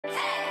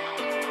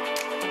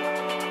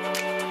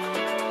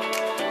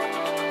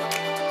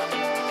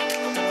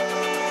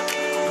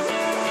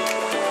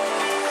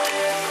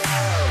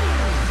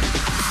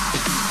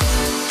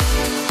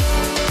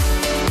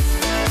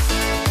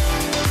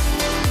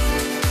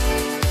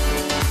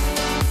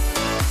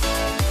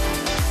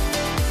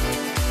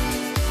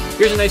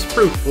here's a nice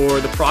proof for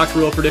the product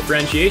rule for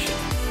differentiation.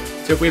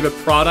 So if we have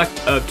a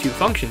product of two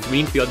functions, we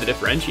need to be able to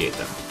differentiate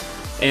them.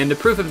 And the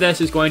proof of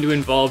this is going to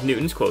involve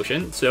Newton's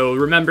quotient. So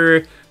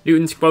remember,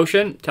 Newton's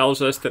quotient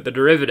tells us that the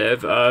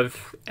derivative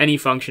of any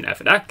function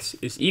f of x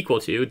is equal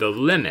to the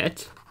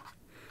limit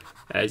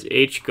as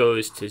h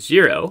goes to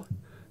 0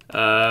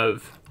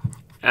 of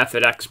f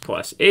of x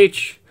plus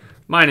h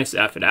minus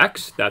f of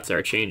x, that's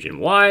our change in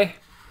y,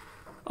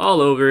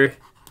 all over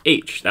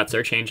h, that's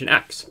our change in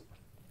x.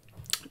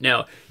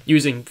 Now,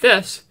 using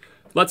this,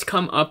 let's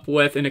come up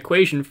with an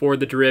equation for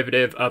the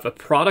derivative of a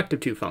product of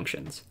two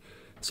functions.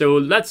 So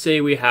let's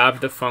say we have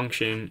the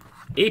function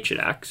h at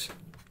x,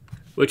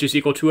 which is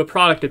equal to a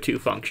product of two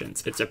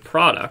functions. It's a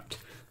product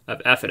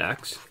of f at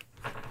x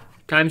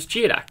times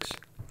g at x.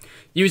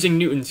 Using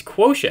Newton's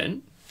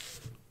quotient,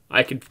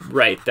 I could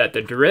write that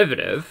the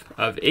derivative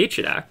of h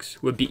at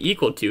x would be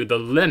equal to the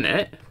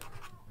limit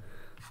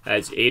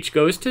as h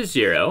goes to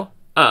 0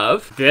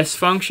 of this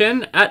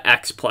function at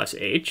x plus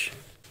h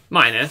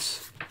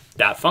minus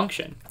that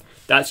function.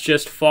 That's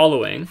just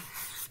following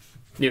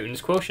Newton's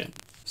quotient.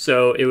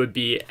 So it would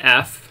be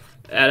f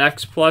at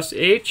x plus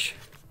h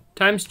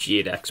times g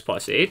at x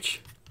plus h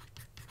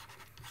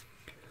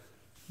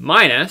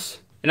minus,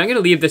 and I'm going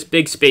to leave this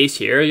big space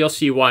here, you'll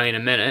see why in a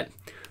minute,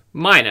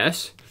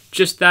 minus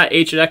just that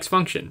h at x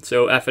function,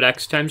 so f at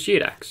x times g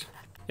at x.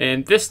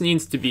 And this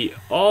needs to be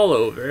all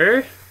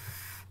over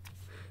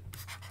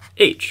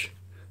h.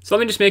 So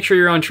let me just make sure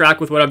you're on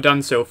track with what I've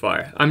done so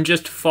far. I'm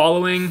just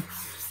following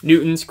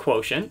Newton's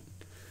quotient.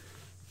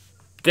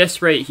 This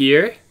right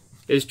here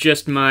is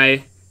just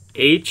my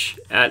h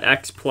at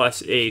x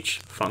plus h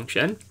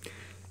function.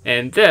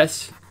 And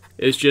this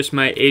is just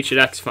my h at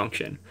x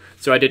function.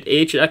 So I did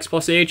h at x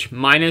plus h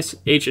minus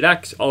h at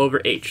x all over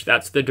h.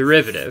 That's the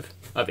derivative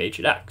of h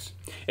at x.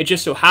 It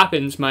just so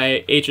happens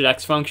my h at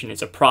x function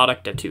is a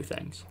product of two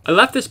things. I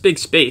left this big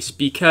space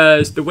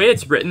because the way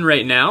it's written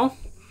right now,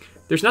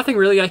 there's nothing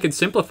really I could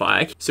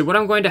simplify. So what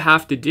I'm going to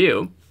have to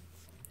do,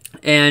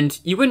 and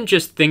you wouldn't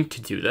just think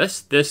to do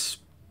this, this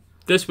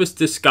was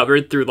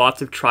discovered through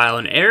lots of trial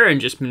and error and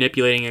just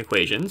manipulating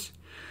equations.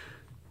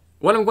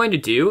 What I'm going to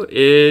do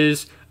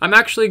is I'm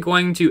actually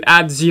going to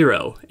add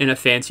 0 in a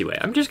fancy way.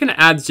 I'm just going to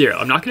add 0.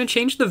 I'm not going to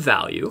change the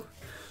value,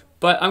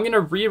 but I'm going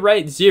to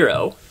rewrite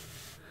 0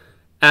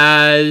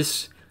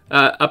 as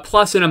a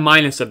plus and a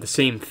minus of the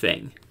same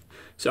thing.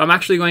 So I'm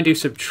actually going to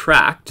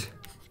subtract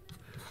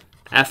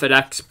f at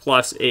x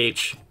plus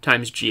h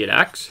times g at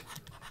x.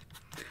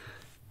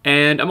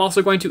 And I'm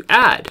also going to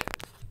add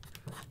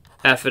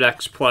f at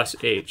x plus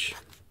h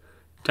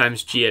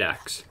times g at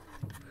x.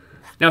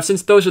 Now,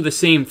 since those are the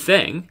same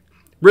thing,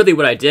 really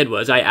what I did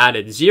was I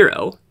added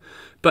 0,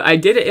 but I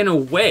did it in a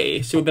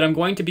way so that I'm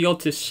going to be able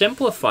to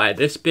simplify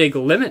this big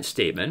limit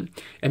statement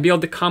and be able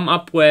to come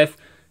up with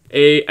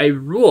a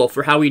rule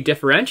for how we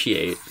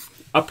differentiate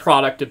a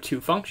product of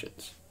two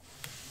functions.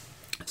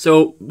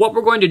 So what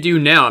we're going to do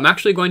now, I'm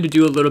actually going to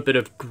do a little bit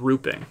of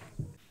grouping.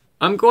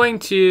 I'm going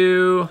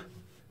to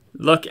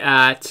look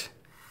at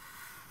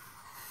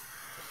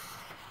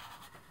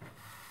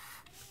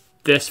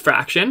this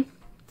fraction,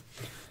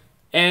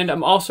 and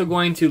I'm also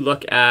going to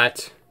look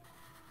at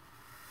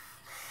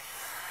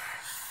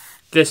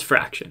this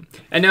fraction.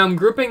 And now I'm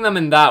grouping them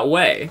in that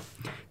way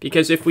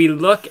because if we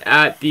look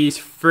at these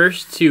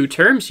first two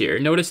terms here,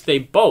 notice they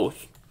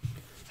both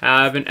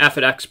have an f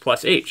at x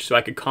plus h, so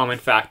I could common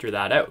factor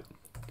that out.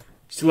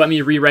 So let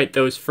me rewrite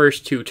those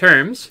first two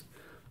terms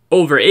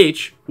over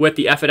h with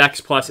the f at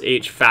x plus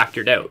h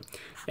factored out.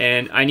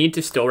 And I need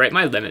to still write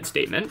my limit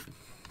statement.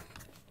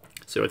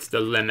 So it's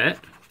the limit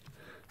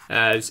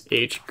as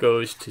h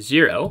goes to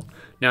 0.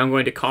 Now I'm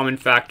going to common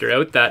factor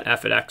out that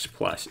f at x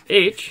plus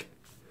h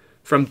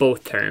from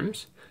both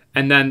terms.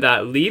 And then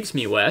that leaves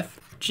me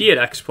with g at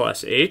x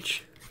plus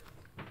h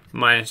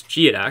minus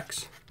g at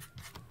x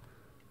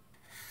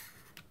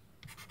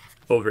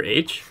over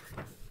h.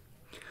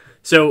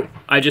 So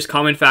I just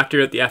common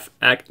factor out the f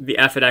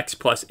at x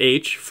plus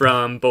h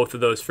from both of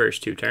those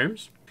first two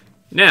terms.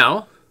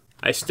 Now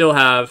I still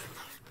have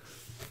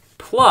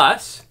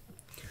plus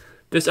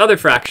this other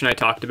fraction I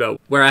talked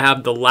about, where I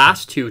have the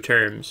last two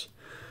terms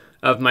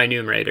of my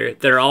numerator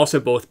that are also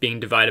both being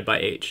divided by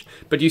h.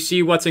 But you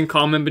see what's in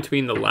common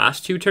between the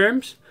last two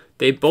terms?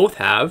 They both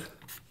have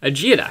a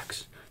g at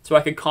x. So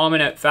I could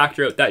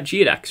factor out that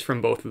g at x from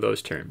both of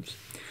those terms.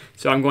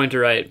 So I'm going to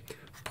write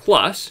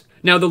plus.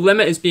 Now the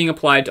limit is being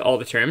applied to all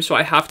the terms, so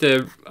I'm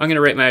going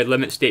to write my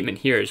limit statement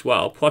here as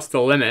well, plus the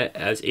limit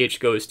as h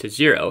goes to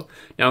 0.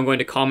 Now I'm going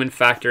to common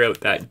factor out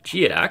that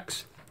g at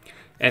x.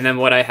 And then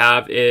what I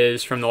have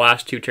is, from the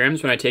last two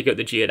terms, when I take out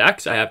the g at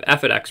x, I have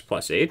f at x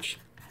plus h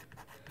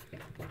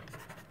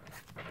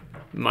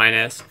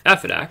minus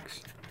f at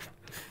x.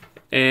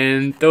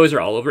 And those are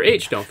all over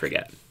h, don't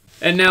forget.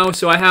 And now,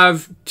 so I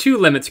have two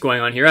limits going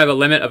on here. I have a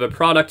limit of a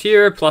product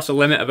here plus a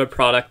limit of a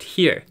product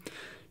here.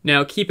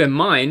 Now keep in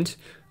mind,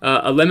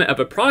 a limit of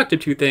a product of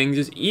two things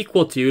is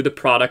equal to the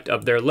product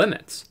of their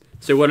limits.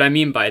 So what I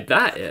mean by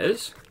that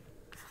is,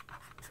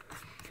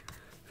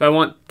 If I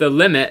want the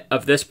limit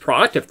of this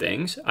product of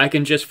things, I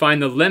can just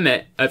find the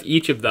limit of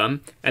each of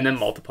them and then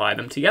multiply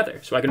them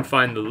together. So I can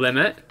find the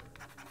limit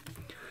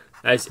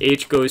as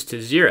h goes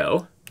to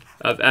 0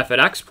 of f at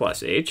x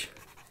plus h,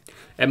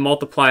 and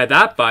multiply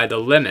that by the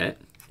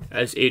limit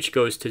as h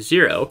goes to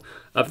 0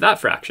 of that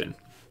fraction.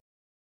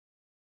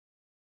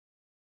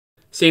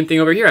 Same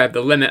thing over here, I have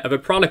the limit of a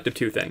product of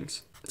two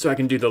things. So I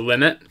can do the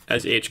limit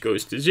as h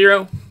goes to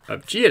 0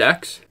 of g at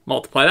x,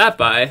 multiply that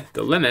by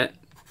the limit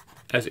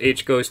as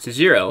h goes to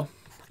 0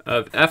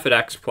 of f at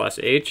x plus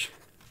h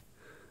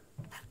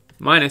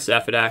minus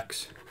f at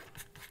x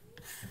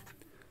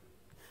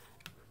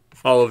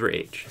all over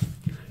h.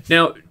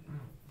 Now,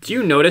 do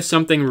you notice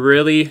something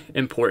really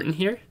important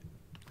here?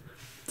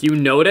 Do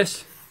you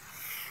notice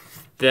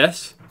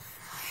this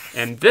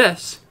and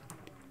this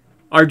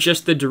are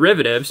just the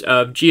derivatives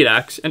of g at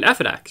x and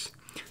f at x?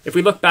 If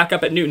we look back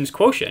up at Newton's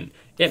quotient,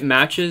 it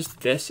matches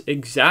this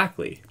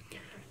exactly.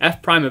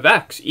 F prime of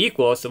x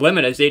equals the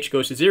limit as h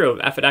goes to 0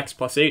 of f at x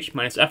plus h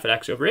minus f at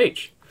x over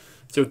h.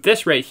 So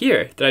this right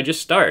here that I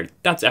just starred,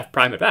 that's f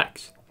prime of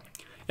x.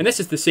 And this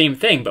is the same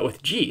thing, but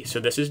with g.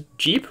 So this is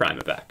g prime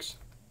of x.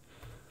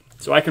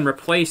 So I can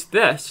replace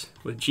this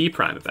with g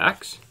prime of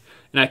x,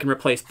 and I can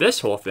replace this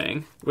whole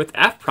thing with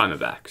f prime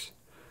of x.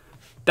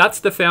 That's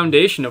the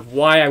foundation of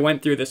why I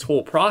went through this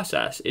whole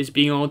process, is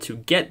being able to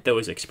get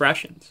those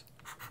expressions.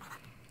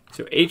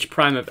 So h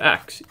prime of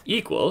x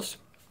equals,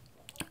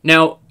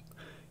 now,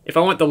 if I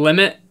want the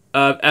limit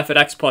of f at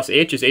x plus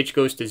h as h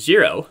goes to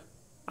 0,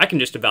 I can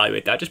just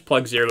evaluate that. Just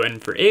plug 0 in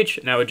for h,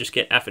 and I would just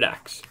get f at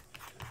x.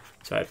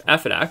 So I have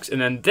f at x,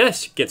 and then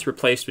this gets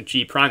replaced with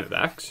g prime of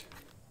x,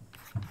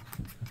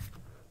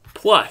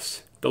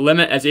 plus the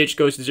limit as h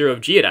goes to 0 of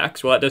g at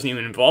x, well, that doesn't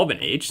even involve an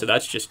h, so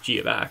that's just g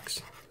of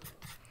x,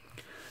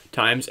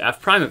 times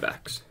f prime of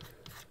x.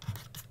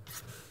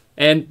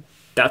 And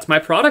that's my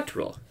product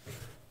rule.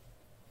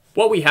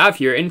 What we have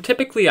here, and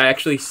typically I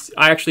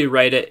actually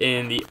write it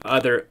in the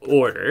other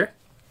order.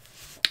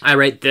 I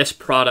write this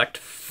product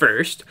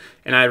first,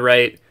 and I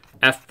write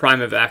f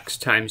prime of x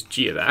times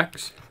g of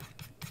x,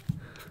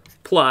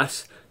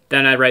 plus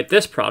then I write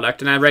this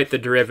product, and I write the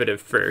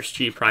derivative first,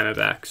 g prime of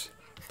x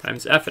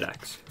times f at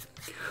x.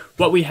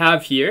 What we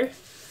have here,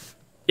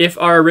 if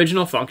our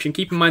original function,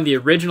 keep in mind the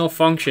original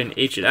function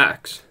h at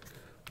x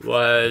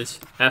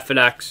was f at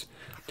x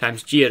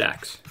times g at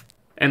x.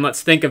 And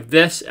let's think of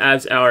this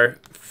as our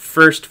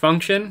first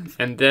function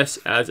and this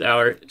as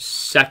our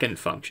second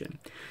function.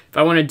 If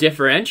I want to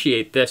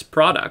differentiate this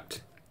product,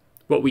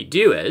 what we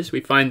do is we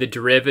find the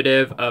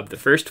derivative of the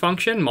first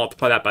function,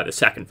 multiply that by the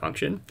second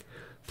function,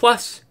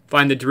 plus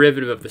find the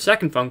derivative of the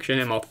second function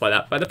and multiply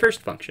that by the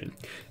first function.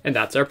 And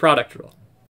that's our product rule.